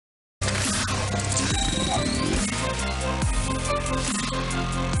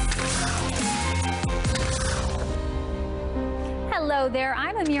Hello there,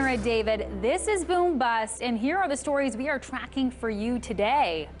 I'm Ameera David. This is Boom Bust, and here are the stories we are tracking for you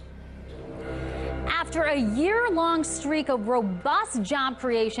today. After a year-long streak of robust job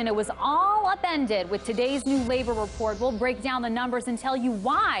creation, it was all upended with today's new labor report. We'll break down the numbers and tell you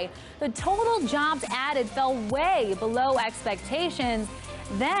why the total jobs added fell way below expectations.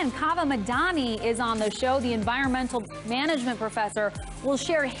 Then Kaveh Madani is on the show. The environmental management professor will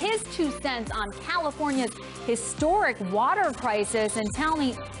share his 2 cents on California's historic water crisis and tell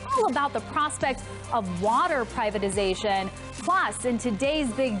me all about the prospect of water privatization. Plus, in today's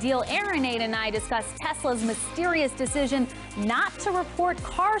big deal, Aaron and I discuss Tesla's mysterious decision not to report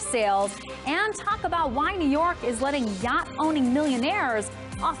car sales and talk about why New York is letting yacht-owning millionaires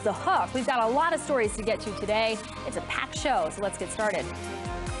off the hook. We've got a lot of stories to get to today. It's a packed show, so let's get started.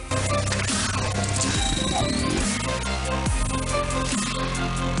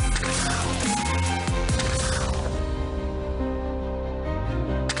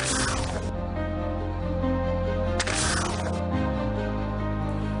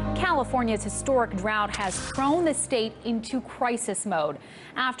 California's historic drought has thrown the state into crisis mode.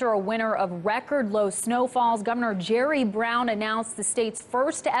 After a winter of record low snowfalls, Governor Jerry Brown announced the state's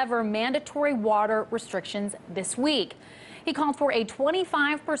first ever mandatory water restrictions this week. He called for a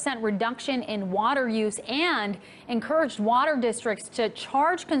 25% reduction in water use and encouraged water districts to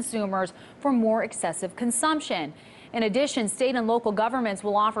charge consumers for more excessive consumption. In addition, state and local governments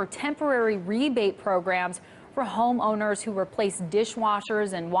will offer temporary rebate programs for homeowners who replace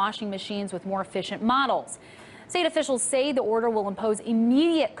dishwashers and washing machines with more efficient models. State officials say the order will impose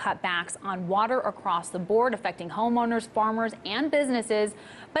immediate cutbacks on water across the board, affecting homeowners, farmers, and businesses.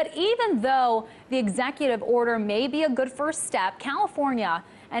 But even though the executive order may be a good first step, California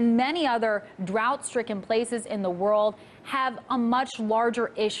and many other drought-stricken places in the world have a much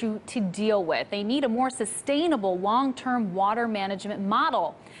larger issue to deal with. They need a more sustainable long-term water management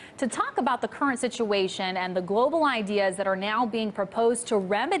model. To talk about the current situation and the global ideas that are now being proposed to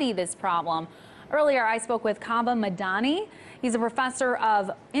remedy this problem, earlier I spoke with Kaveh Madani. He's a professor of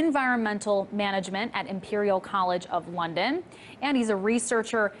environmental management at Imperial College of London, and he's a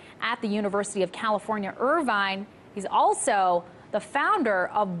researcher at the University of California, Irvine. He's also the founder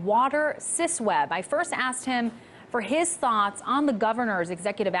of Water SysWeb. I first asked him for his thoughts on the governor's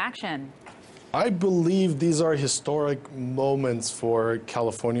executive action. I believe these are historic moments for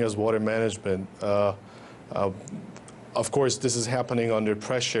California's water management. Of course, this is happening under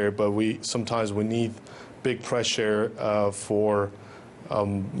pressure, but sometimes we need big pressure for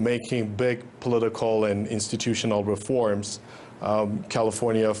making big political and institutional reforms.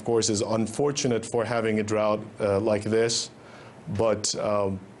 California, of course, is unfortunate for having a drought like this, but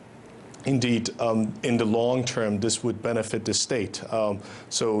indeed, in the long term, this would benefit the state.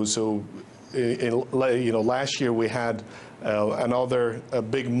 Last year we had another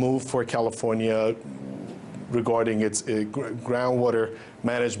big move for California regarding its groundwater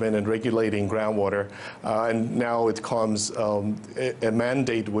management and regulating groundwater. And now it comes a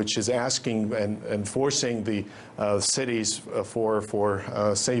mandate which is asking and forcing the cities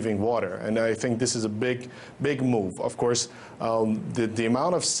for saving water. And I think this is a big move. Of course, the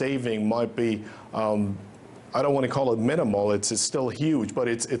amount of saving might be I don't want to call it minimal. It's still huge, but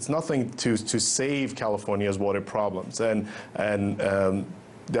it's nothing to save California's water problems. And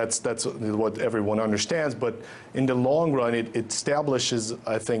that's what everyone understands. But in the long run, it establishes,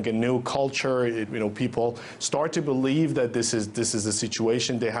 I think, a new culture. People start to believe that this is a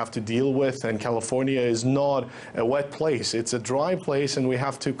situation they have to deal with. And California is not a wet place. It's a dry place, and we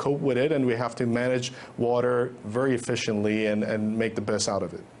have to cope with it, and we have to manage water very efficiently and make the best out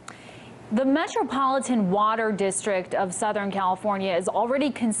of it. The Metropolitan Water District of Southern California is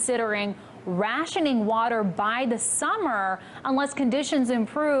already considering rationing water by the summer unless conditions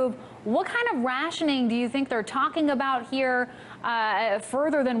improve. What kind of rationing do you think they're talking about here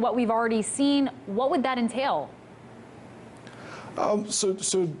further than what we've already seen? What would that entail?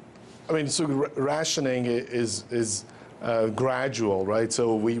 Rationing is gradual, right?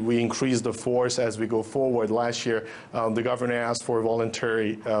 So we increase the force as we go forward. Last year, the governor asked for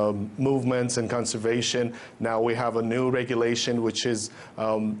voluntary movements and conservation. Now we have a new regulation which is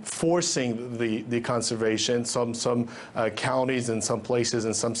forcing the conservation. Some counties and some places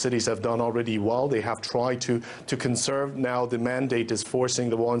and some cities have done already well. They have tried to conserve. Now the mandate is forcing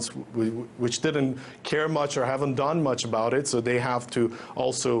the ones which didn't care much or haven't done much about it. So they have to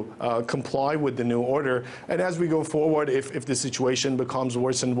also comply with the new order. And as we go forward, if the situation becomes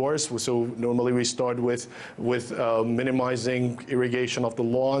worse and worse. So normally we start with minimizing irrigation of the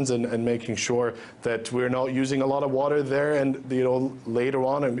lawns and making sure that we're not using a lot of water there. And later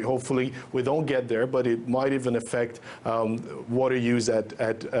on, and hopefully we don't get there, but it might even affect water use at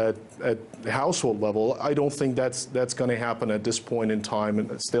household level. I don't think that's going to happen at this point in time.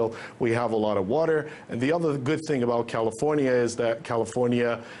 And still, we have a lot of water. And the other good thing about California is that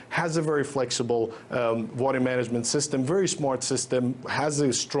California has a very flexible water management system, very smart system, has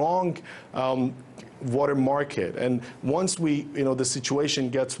a strong water market. And once the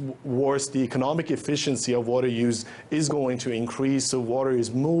situation gets worse, the economic efficiency of water use is going to increase. So water is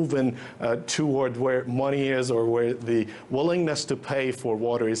moving toward where money is, or where the willingness to pay for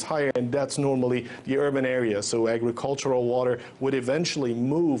water is higher. And that's normally the urban area. So agricultural water would eventually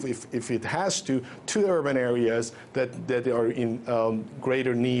move, if it has to urban areas that are in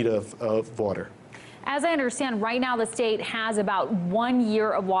greater need of water. As I understand, right now the state has about 1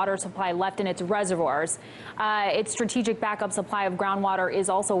 year of water supply left in its reservoirs. Its strategic backup supply of groundwater is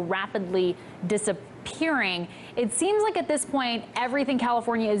also rapidly disappearing. It seems like at this point, everything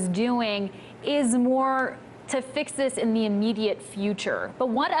California is doing is more to fix this in the immediate future. But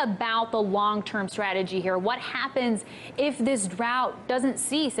what about the long-term strategy here? What happens if this drought doesn't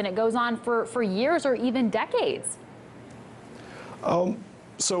cease and it goes on for years or even decades?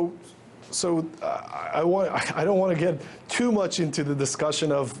 So I don't want to get too much into the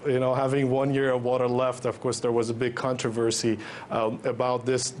discussion of having 1 year of water left. Of course, there was a big controversy about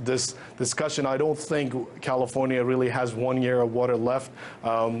this discussion. I don't think California really has 1 year of water left.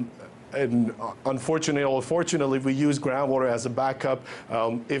 And unfortunately or fortunately, we use groundwater as a backup.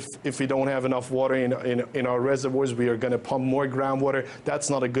 If we don't have enough water in our reservoirs, we are going to pump more groundwater. That's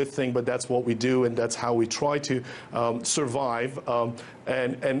not a good thing, but that's what we do, and that's how we try to survive.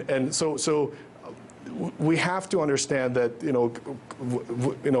 So we have to understand that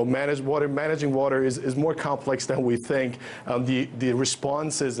managing water is more complex than we think. The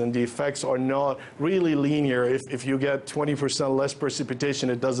responses and the effects are not really linear. If you get 20% less precipitation,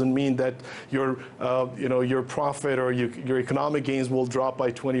 it doesn't mean that your profit or your economic gains will drop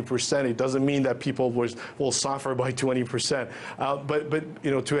by 20%. It doesn't mean that people will suffer by 20%, but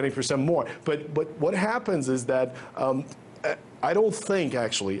 20% more. But what happens is that I don't think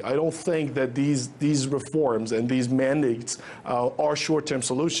that these reforms and these mandates are short-term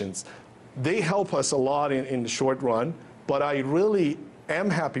solutions. They help us a lot in the short run, but I really am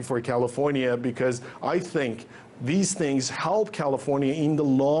happy for California because I think these things help California in the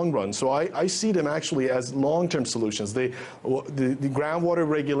long run. So I see them actually as long-term solutions. The groundwater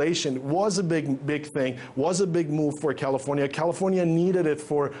regulation was a big thing, was a big move for California. California needed it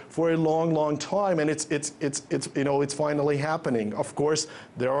for a long time, and it's finally happening. Of course,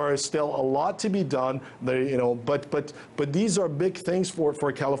 there are still a lot to be done. But these are big things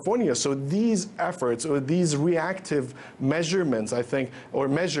for California. So these efforts or these reactive measurements, I think, or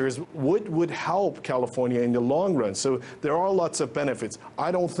measures would help California in the long run. So there are lots of benefits.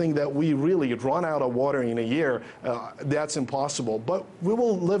 I don't think that we really run out of water in a year. That's impossible. But we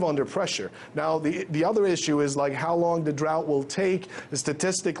will live under pressure. Now, the other issue is like how long the drought will take.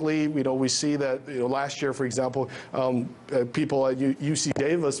 Statistically, we see that last year, for example, people at UC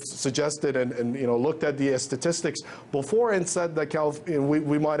Davis suggested and looked at the statistics before and said that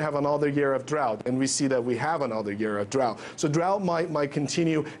we might have another year of drought, and we see that we have another year of drought. So drought might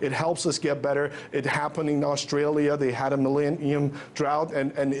continue. It helps us get better. It happened in Australia. They had a millennium drought,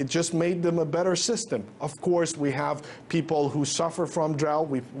 and it just made them a better system. Of course, we have people who suffer from drought.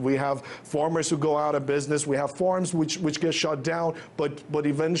 We have farmers who go out of business. We have farms which get shut down, but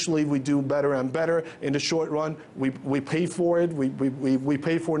eventually we do better and better. In the short run, we pay for it. We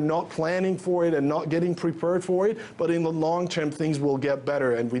pay for not planning for it and not getting prepared for it. But in the long term, things will get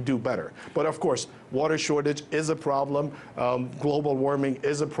better and we do better. But of course, water shortage is a problem. Global warming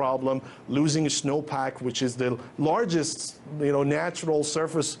is a problem. Losing snowpack, which is the largest, natural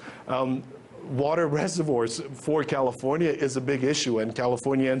surface water reservoirs for California, is a big issue, and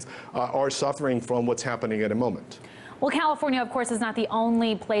Californians are suffering from what's happening at the moment. Well, California, of course, is not the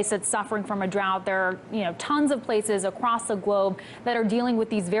only place that's suffering from a drought. There are, tons of places across the globe that are dealing with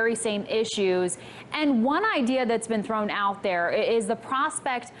these very same issues. And one idea that's been thrown out there is the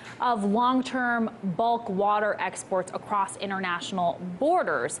prospect of long-term bulk water exports across international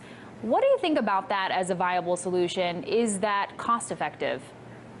borders. What do you think about that as a viable solution? Is that cost effective?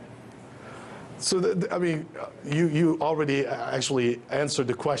 So, I mean, you already actually answered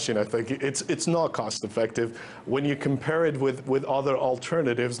the question. I think it's not cost effective when you compare it with other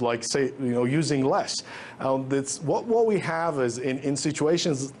alternatives, like, say, using less. What we have is in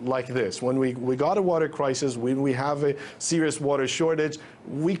situations like this, when we got a water crisis, when we have a serious water shortage,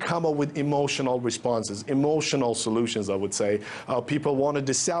 we come up with emotional responses, emotional solutions, I would say. People want to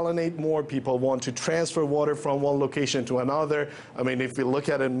desalinate more. People want to transfer water from one location to another. I mean, if you look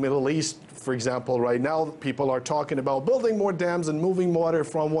at the Middle East, for example, right now, people are talking about building more dams and moving water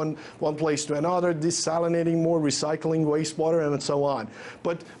from one place to another, desalinating more, recycling wastewater, and so on.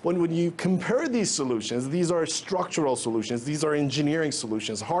 But when you compare these solutions, these are structural solutions, these are engineering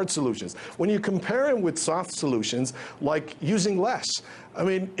solutions, hard solutions. When you compare them with soft solutions, like using less, I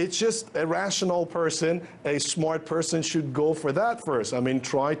mean, it's just a rational person, a smart person should go for that first. I mean,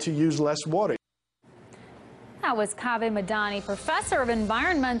 try to use less water. That was Kaveh Madani, professor of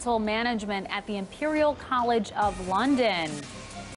environmental management at the Imperial College of London.